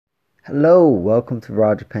Hello, welcome to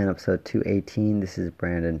Raw Japan episode 218. This is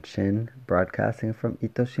Brandon Shin, broadcasting from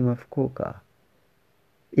Itoshima, Fukuoka.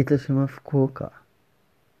 Itoshima, Fukuoka.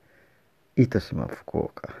 Itoshima,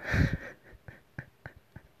 Fukuoka.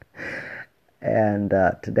 And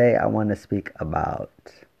today I want to speak about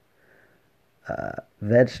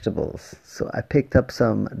vegetables. So I picked up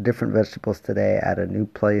some different vegetables today at a new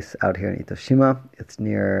place out here in Itoshima. It's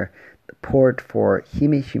near the port for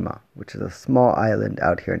Himeshima, which is a small island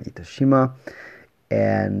out here in Itoshima.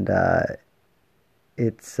 And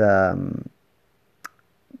it's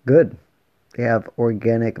good. They have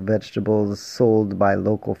organic vegetables sold by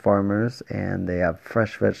local farmers, and they have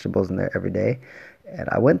fresh vegetables in there every day. And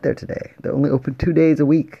I went there today. They're only open 2 days a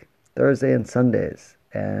week, Thursday and Sundays.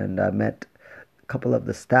 And I met a couple of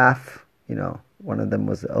the staff. One of them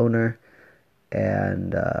was the owner,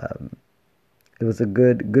 and it was a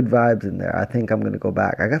good vibes in there. I think I'm gonna go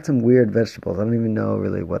back. I got some weird vegetables. I don't even know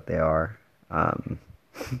really what they are.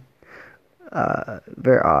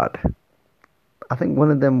 Very odd. I think one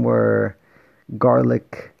of them were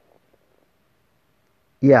garlic.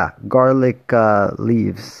 Yeah, garlic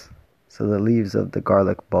leaves. So the leaves of the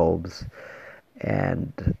garlic bulbs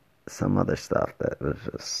and some other stuff that was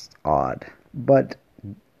just odd. But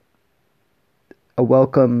a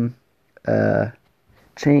welcome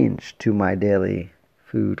change to my daily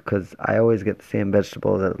food, because I always get the same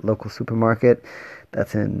vegetables at a local supermarket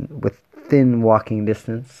that's within walking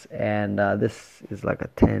distance, and this is like a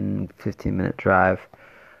 10-15 minute drive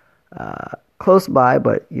close by,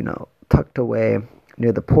 but tucked away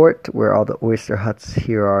near the port where all the oyster huts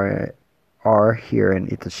here are here in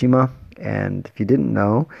Itoshima. And if you didn't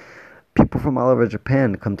know, people from all over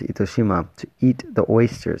Japan come to Itoshima to eat the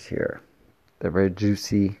oysters here. They're very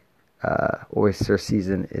juicy. Oyster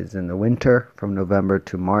season is in the winter from November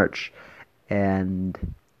to March, and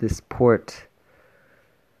this port,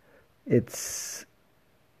 it's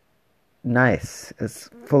nice. It's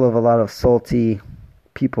full of a lot of salty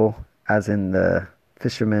people, as in the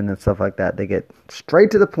fishermen and stuff like that. They get straight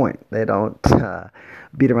to the point. They don't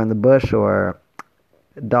beat around the bush or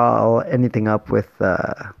doll anything up with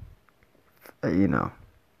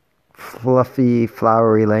fluffy,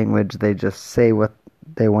 flowery language. They just say what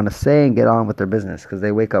they want to say and get on with their business, because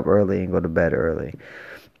they wake up early and go to bed early.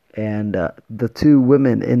 And the two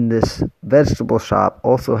women in this vegetable shop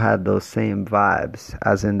also had those same vibes,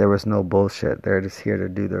 as in there was no bullshit. They're just here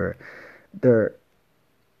to they're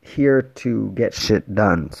here to get shit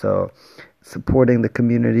done. So supporting the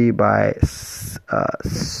community by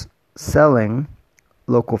selling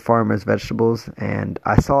local farmers vegetables. And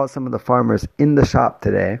I saw some of the farmers in the shop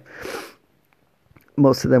today.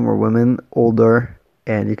 Most of them were women, older,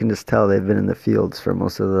 and you can just tell they've been in the fields for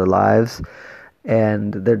most of their lives,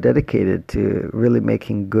 and they're dedicated to really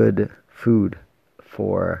making good food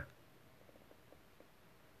for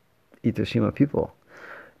Itoshima people.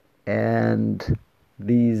 And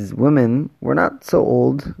these women were not so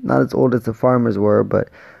old, not as old as the farmers were, but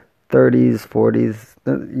 30s, 40s,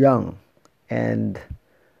 young. And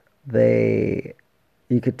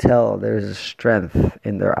you could tell there's a strength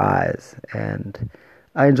in their eyes, and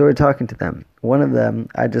I enjoyed talking to them. One of them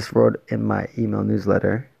I just wrote in my email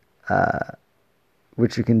newsletter,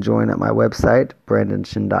 which you can join at my website,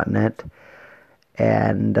 brandonshin.net.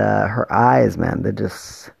 And her eyes, man, they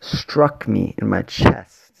just struck me in my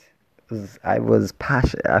chest. I was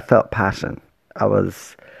passionate. I felt passion. I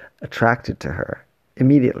was attracted to her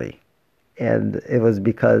immediately. And it was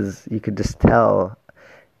because you could just tell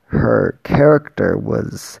her character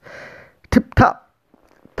was tip-top,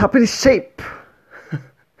 top of the shape.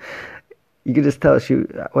 You could just tell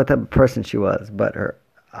what type of person she was, but her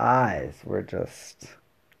eyes were just,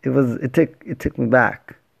 it took me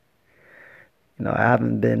back. I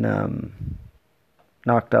haven't been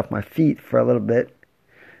knocked off my feet for a little bit,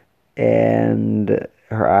 and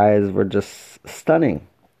her eyes were just stunning.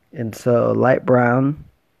 And so light brown,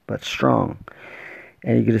 but strong.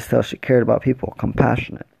 And you could just tell she cared about people,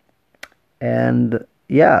 compassionate. And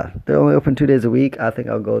yeah, they're only open 2 days a week. I think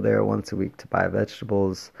I'll go there once a week to buy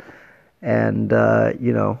vegetables and,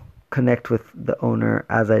 connect with the owner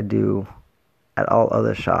as I do at all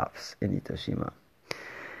other shops in Itoshima.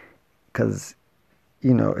 Because,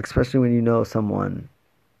 especially when you know someone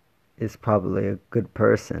is probably a good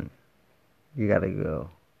person, you gotta go.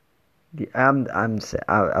 I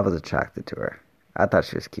was attracted to her. I thought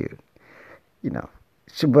she was cute,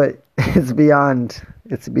 but it's beyond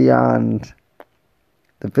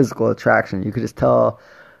the physical attraction. You could just tell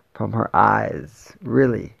from her eyes,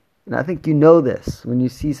 really. And I think this. When you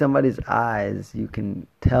see somebody's eyes, you can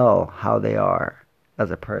tell how they are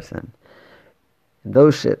as a person. And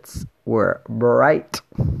those shits were bright.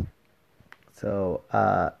 So,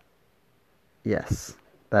 yes,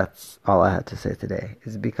 that's all I had to say today,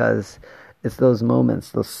 is because it's those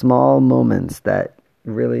moments, those small moments that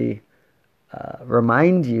really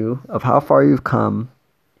remind you of how far you've come,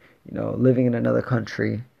 living in another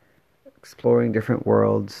country, exploring different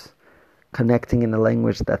worlds, connecting in a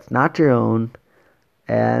language that's not your own,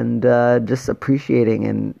 and just appreciating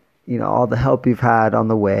and all the help you've had on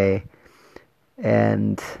the way,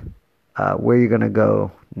 and where you're gonna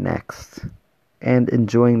go next, and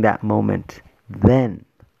enjoying that moment then,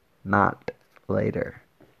 not later,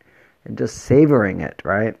 and just savoring it.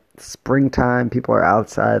 Right, springtime, people are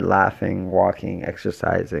outside laughing, walking,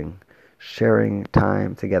 exercising, sharing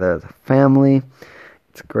time together as a family.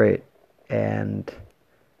 It's great, and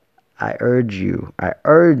I urge you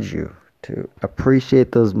to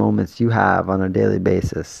appreciate those moments you have on a daily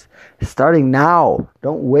basis. Starting now.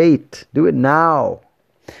 Don't wait. Do it now.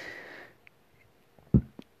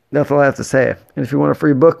 That's all I have to say. And if you want a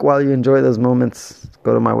free book while you enjoy those moments,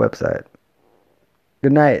 go to my website.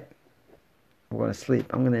 Good night. I'm going to sleep.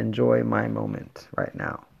 I'm going to enjoy my moment right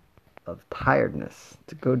now of tiredness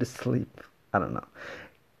to go to sleep. I don't know.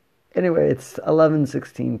 Anyway, it's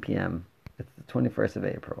 11:16 p.m. It's the 21st of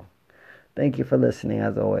April. Thank you for listening,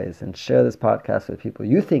 as always, and share this podcast with people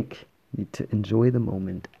you think need to enjoy the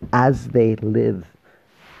moment as they live.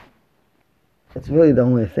 It's really the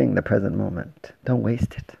only thing, the present moment. Don't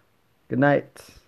waste it. Good night.